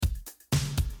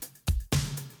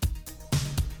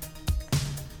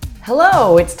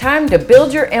Hello, it's time to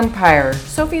build your empire.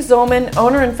 Sophie Zollman,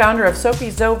 owner and founder of Sophie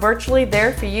Zo Virtually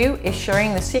There For You, is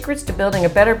sharing the secrets to building a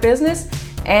better business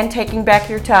and taking back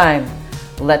your time.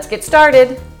 Let's get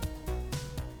started.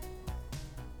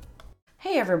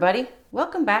 Hey everybody,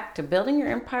 welcome back to Building Your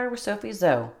Empire with Sophie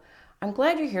Zo. I'm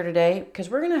glad you're here today because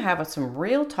we're going to have some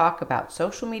real talk about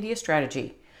social media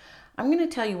strategy. I'm going to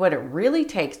tell you what it really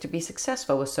takes to be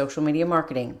successful with social media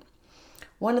marketing.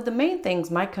 One of the main things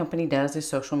my company does is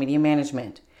social media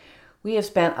management. We have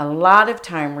spent a lot of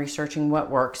time researching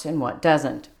what works and what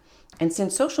doesn't. And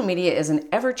since social media is an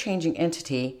ever-changing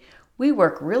entity, we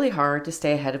work really hard to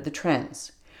stay ahead of the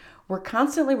trends. We're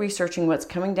constantly researching what's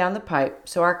coming down the pipe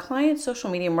so our clients' social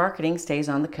media marketing stays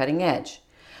on the cutting edge.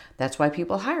 That's why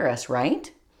people hire us,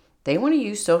 right? They want to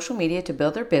use social media to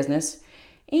build their business,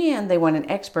 and they want an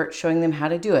expert showing them how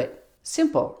to do it.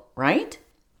 Simple, right?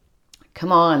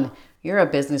 Come on. You're a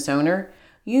business owner.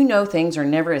 You know things are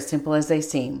never as simple as they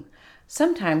seem.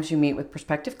 Sometimes you meet with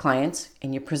prospective clients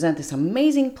and you present this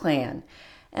amazing plan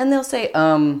and they'll say,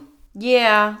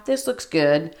 yeah, this looks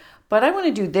good, but I want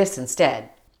to do this instead.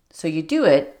 So you do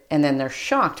it and then they're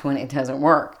shocked when it doesn't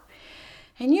work.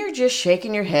 And you're just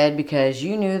shaking your head because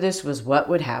you knew this was what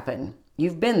would happen.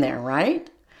 You've been there, right?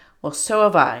 Well, so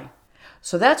have I.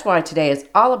 So that's why today is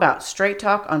all about straight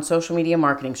talk on social media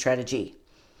marketing strategy.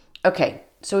 Okay.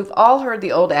 So we've all heard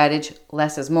the old adage,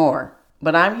 less is more,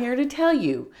 but I'm here to tell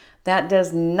you that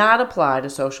does not apply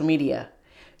to social media.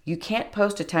 You can't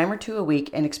post a time or two a week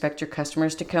and expect your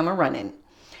customers to come a-running.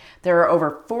 There are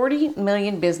over 40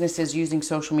 million businesses using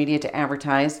social media to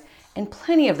advertise, and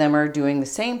plenty of them are doing the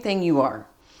same thing you are.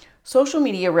 Social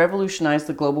media revolutionized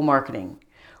the global marketing.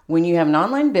 When you have an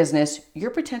online business, your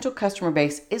potential customer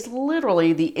base is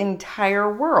literally the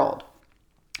entire world.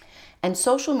 And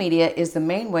social media is the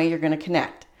main way you're going to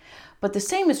connect. But the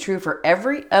same is true for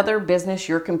every other business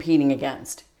you're competing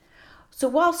against. So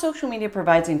while social media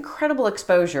provides incredible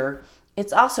exposure,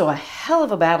 it's also a hell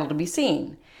of a battle to be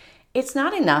seen. It's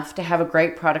not enough to have a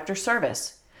great product or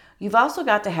service. You've also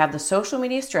got to have the social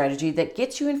media strategy that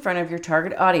gets you in front of your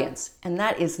target audience, and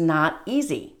that is not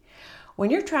easy.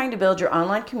 When you're trying to build your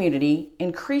online community,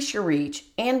 increase your reach,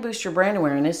 and boost your brand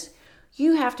awareness,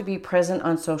 you have to be present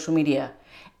on social media.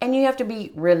 And you have to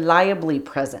be reliably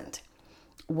present.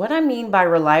 What I mean by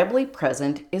reliably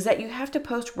present is that you have to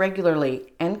post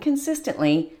regularly and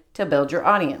consistently to build your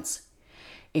audience.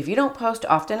 If you don't post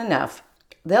often enough,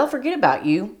 they'll forget about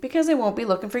you because they won't be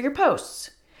looking for your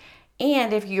posts.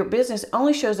 And if your business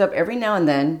only shows up every now and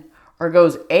then or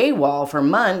goes AWOL for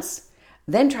months,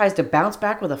 then tries to bounce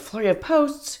back with a flurry of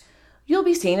posts, you'll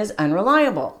be seen as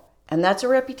unreliable. And that's a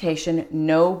reputation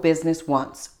no business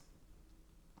wants.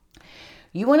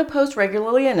 You want to post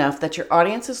regularly enough that your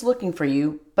audience is looking for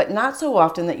you, but not so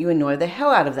often that you annoy the hell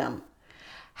out of them.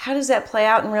 How does that play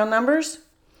out in real numbers?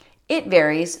 It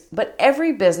varies, but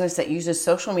every business that uses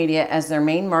social media as their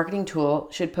main marketing tool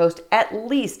should post at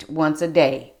least once a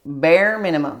day, bare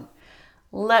minimum.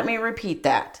 Let me repeat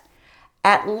that.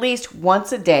 At least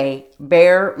once a day,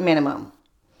 bare minimum.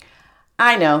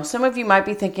 I know, some of you might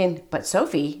be thinking, but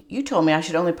Sophie, you told me I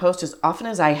should only post as often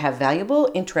as I have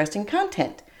valuable, interesting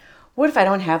content. What if I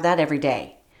don't have that every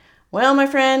day? Well, my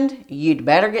friend, you'd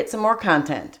better get some more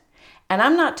content. And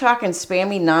I'm not talking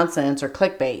spammy nonsense or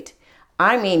clickbait.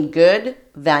 I mean good,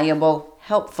 valuable,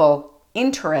 helpful,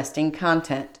 interesting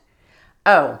content.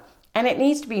 Oh, and it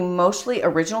needs to be mostly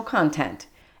original content.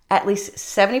 At least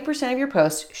 70% of your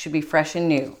posts should be fresh and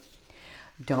new.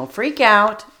 Don't freak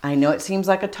out. I know it seems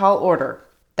like a tall order.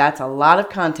 That's a lot of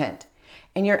content.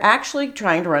 And you're actually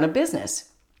trying to run a business.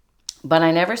 But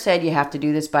I never said you have to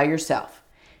do this by yourself.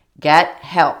 Get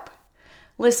help.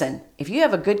 Listen, if you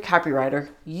have a good copywriter,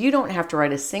 you don't have to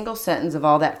write a single sentence of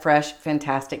all that fresh,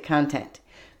 fantastic content.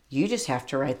 You just have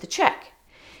to write the check.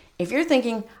 If you're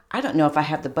thinking, I don't know if I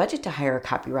have the budget to hire a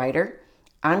copywriter,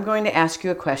 I'm going to ask you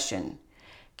a question.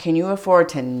 Can you afford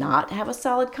to not have a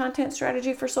solid content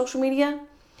strategy for social media?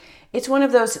 It's one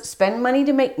of those spend money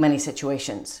to make money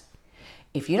situations.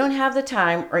 If you don't have the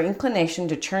time or inclination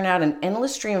to churn out an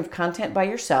endless stream of content by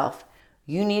yourself,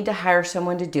 you need to hire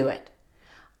someone to do it.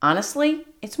 Honestly,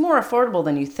 it's more affordable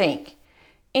than you think.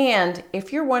 And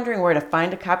if you're wondering where to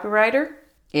find a copywriter,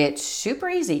 it's super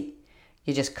easy.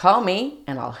 You just call me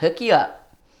and I'll hook you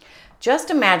up. Just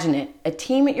imagine it, a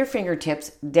team at your fingertips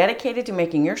dedicated to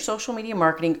making your social media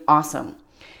marketing awesome.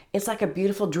 It's like a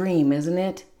beautiful dream, isn't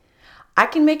it? I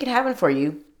can make it happen for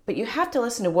you, but you have to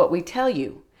listen to what we tell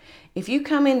you. If you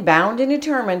come in bound and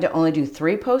determined to only do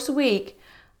 3 posts a week,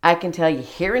 I can tell you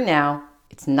here and now,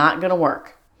 it's not going to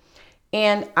work.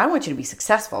 And I want you to be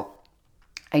successful.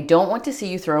 I don't want to see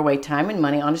you throw away time and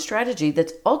money on a strategy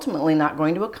that's ultimately not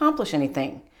going to accomplish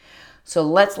anything. So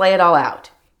let's lay it all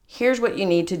out. Here's what you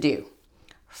need to do.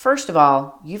 First of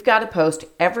all, you've got to post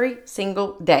every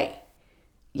single day.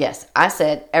 Yes, I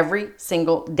said every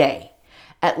single day.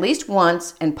 At least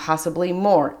once and possibly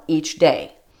more each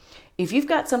day. If you've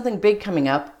got something big coming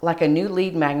up, like a new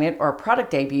lead magnet or a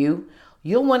product debut,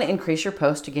 you'll want to increase your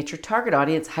post to get your target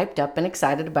audience hyped up and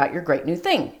excited about your great new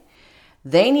thing.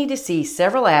 They need to see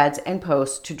several ads and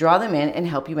posts to draw them in and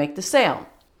help you make the sale.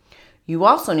 You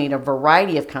also need a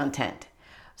variety of content.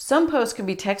 Some posts can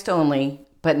be text only,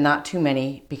 but not too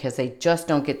many because they just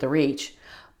don't get the reach.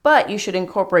 But you should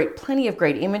incorporate plenty of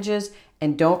great images,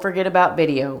 and don't forget about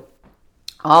video.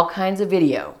 All kinds of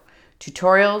video,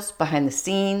 tutorials, behind the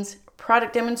scenes,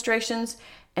 product demonstrations,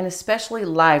 and especially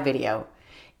live video.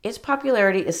 Its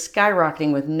popularity is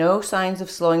skyrocketing with no signs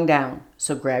of slowing down,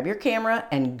 so grab your camera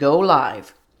and go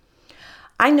live.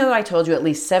 I know I told you at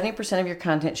least 70% of your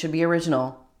content should be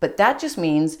original, but that just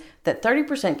means that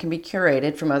 30% can be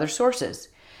curated from other sources.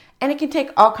 And it can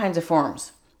take all kinds of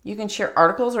forms. You can share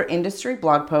articles or industry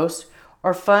blog posts,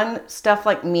 or fun stuff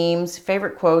like memes,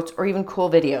 favorite quotes, or even cool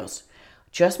videos.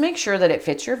 Just make sure that it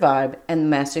fits your vibe and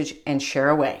message and share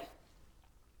away.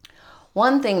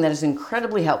 One thing that is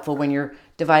incredibly helpful when you're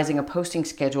devising a posting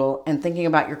schedule and thinking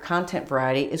about your content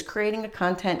variety is creating a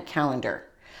content calendar.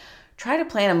 Try to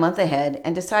plan a month ahead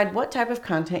and decide what type of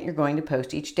content you're going to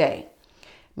post each day.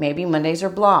 Maybe Mondays are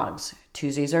blogs,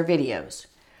 Tuesdays are videos.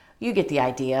 You get the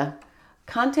idea.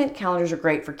 Content calendars are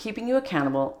great for keeping you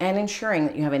accountable and ensuring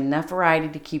that you have enough variety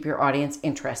to keep your audience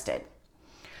interested.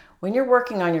 When you're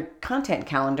working on your content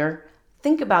calendar,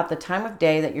 think about the time of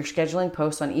day that you're scheduling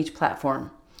posts on each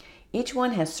platform. Each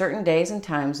one has certain days and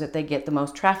times that they get the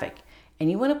most traffic, and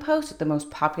you want to post at the most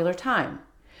popular time.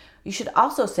 You should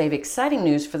also save exciting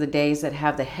news for the days that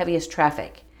have the heaviest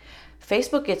traffic.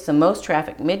 Facebook gets the most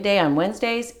traffic midday on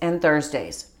Wednesdays and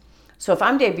Thursdays. So if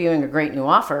I'm debuting a great new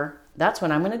offer, that's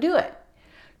when I'm going to do it.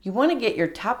 You want to get your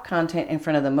top content in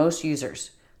front of the most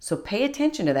users, so pay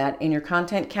attention to that in your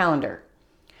content calendar.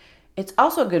 It's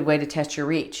also a good way to test your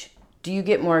reach. Do you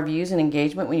get more views and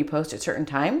engagement when you post at certain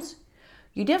times?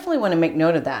 You definitely want to make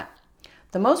note of that.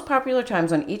 The most popular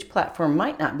times on each platform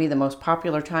might not be the most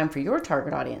popular time for your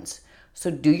target audience.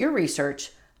 So do your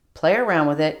research, play around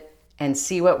with it, and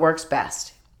see what works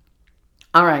best.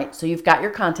 All right, so you've got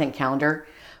your content calendar,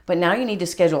 but now you need to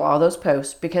schedule all those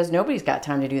posts because nobody's got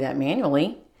time to do that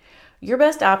manually. Your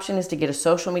best option is to get a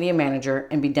social media manager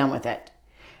and be done with it.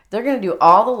 They're going to do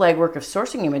all the legwork of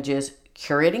sourcing images,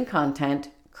 curating content,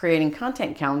 creating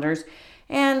content calendars,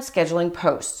 and scheduling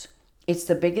posts. It's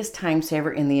the biggest time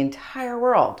saver in the entire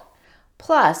world.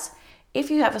 Plus,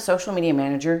 if you have a social media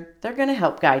manager, they're going to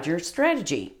help guide your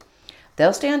strategy.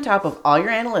 They'll stay on top of all your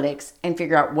analytics and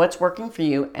figure out what's working for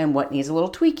you and what needs a little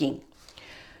tweaking.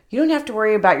 You don't have to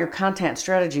worry about your content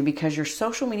strategy because your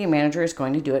social media manager is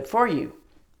going to do it for you.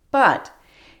 But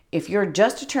if you're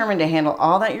just determined to handle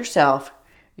all that yourself,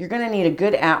 you're going to need a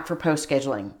good app for post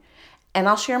scheduling. And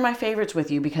I'll share my favorites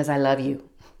with you because I love you.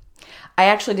 I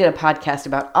actually did a podcast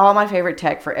about all my favorite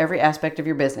tech for every aspect of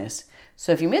your business.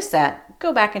 So if you missed that,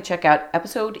 go back and check out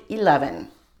episode 11.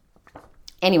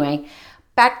 Anyway,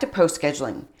 back to post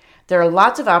scheduling. There are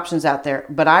lots of options out there,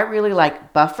 but I really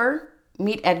like Buffer,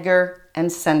 MeetEdgar, and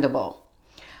Sendable.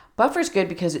 Buffer is good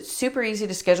because it's super easy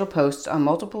to schedule posts on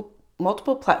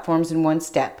multiple platforms in one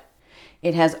step.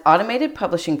 It has automated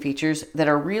publishing features that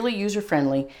are really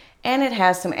user-friendly, and it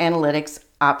has some analytics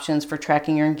options for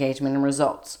tracking your engagement and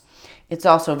results. It's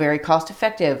also very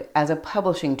cost-effective as a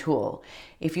publishing tool.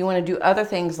 If you want to do other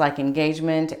things like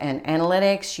engagement and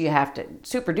analytics,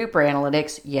 super-duper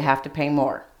analytics, you have to pay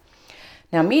more.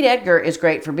 Now, MeetEdgar is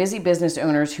great for busy business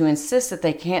owners who insist that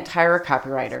they can't hire a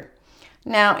copywriter.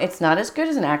 Now, it's not as good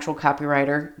as an actual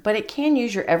copywriter, but it can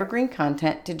use your evergreen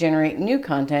content to generate new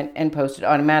content and post it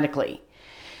automatically.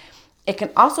 It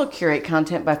can also curate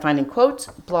content by finding quotes,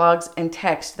 blogs, and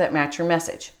text that match your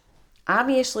message.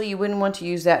 Obviously, you wouldn't want to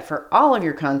use that for all of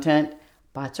your content.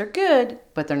 Bots are good,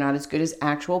 but they're not as good as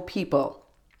actual people.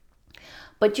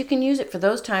 But you can use it for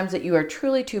those times that you are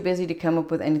truly too busy to come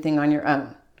up with anything on your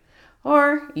own.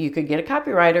 Or you could get a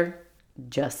copywriter.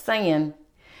 Just saying.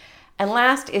 And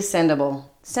last is Sendable.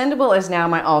 Sendable is now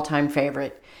my all-time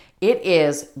favorite. It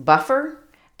is Buffer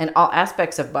and all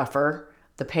aspects of Buffer,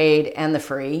 the paid and the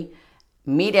free,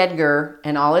 MeetEdgar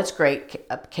and all its great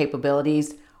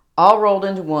capabilities, all rolled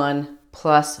into one,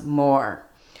 plus more.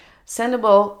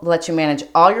 Sendable lets you manage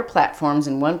all your platforms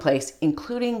in one place,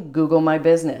 including Google My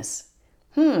Business.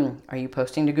 Are you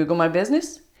posting to Google My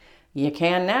Business? You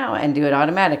can now and do it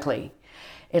automatically.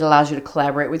 It allows you to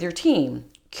collaborate with your team,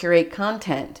 curate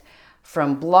content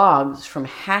from blogs, from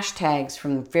hashtags,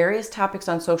 from various topics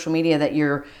on social media that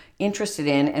you're interested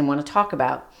in and want to talk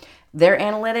about. Their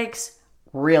analytics,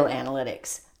 real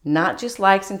analytics, not just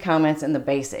likes and comments and the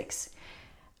basics.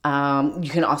 You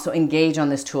can also engage on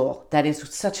this tool. That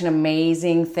is such an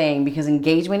amazing thing because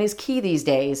engagement is key these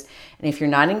days. And if you're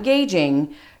not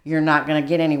engaging, you're not going to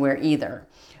get anywhere either.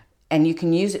 And you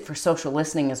can use it for social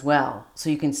listening as well. So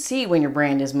you can see when your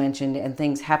brand is mentioned and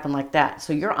things happen like that.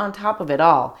 So you're on top of it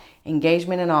all,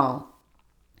 engagement and all.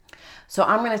 So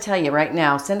I'm going to tell you right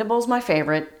now, Sendable's my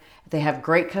favorite. They have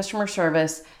great customer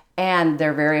service and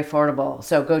they're very affordable.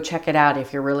 So go check it out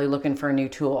if you're really looking for a new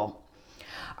tool.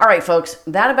 All right, folks,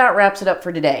 that about wraps it up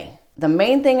for today. The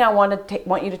main thing I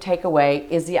want you to take away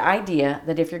is the idea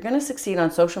that if you're going to succeed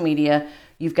on social media,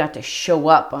 you've got to show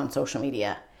up on social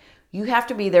media. You have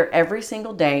to be there every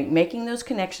single day, making those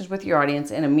connections with your audience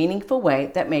in a meaningful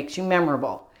way that makes you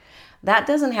memorable. That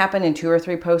doesn't happen in 2 or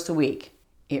 3 posts a week.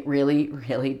 It really,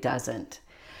 really doesn't.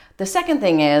 The second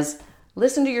thing is,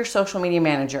 listen to your social media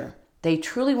manager. They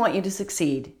truly want you to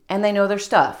succeed, and they know their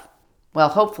stuff. Well,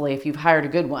 hopefully, if you've hired a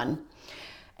good one.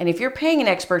 And if you're paying an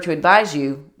expert to advise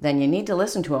you, then you need to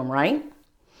listen to them, right?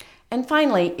 And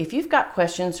finally, if you've got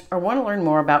questions or want to learn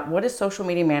more about what a social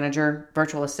media manager,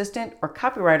 virtual assistant, or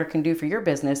copywriter can do for your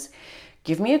business,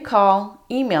 give me a call,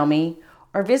 email me,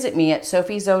 or visit me at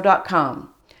sophiezo.com.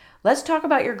 Let's talk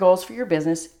about your goals for your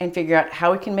business and figure out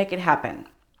how we can make it happen.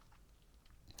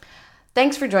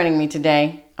 Thanks for joining me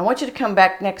today. I want you to come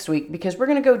back next week because we're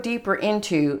going to go deeper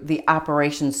into the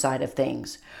operations side of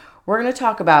things. We're going to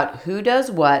talk about who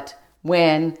does what,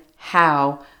 when,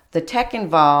 how, the tech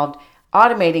involved,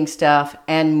 automating stuff,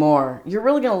 and more. You're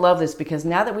really going to love this because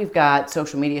now that we've got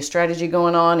social media strategy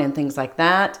going on and things like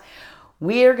that,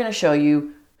 we are going to show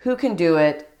you who can do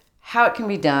it, how it can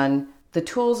be done, the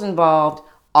tools involved,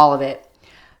 all of it.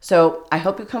 So I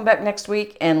hope you come back next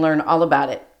week and learn all about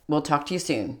it. We'll talk to you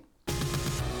soon.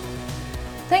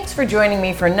 Thanks for joining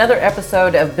me for another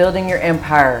episode of Building Your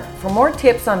Empire. For more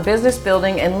tips on business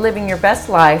building and living your best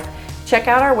life, check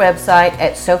out our website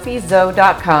at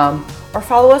sophiezo.com or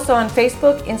follow us on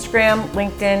Facebook, Instagram,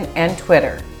 LinkedIn, and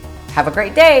Twitter. Have a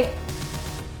great day.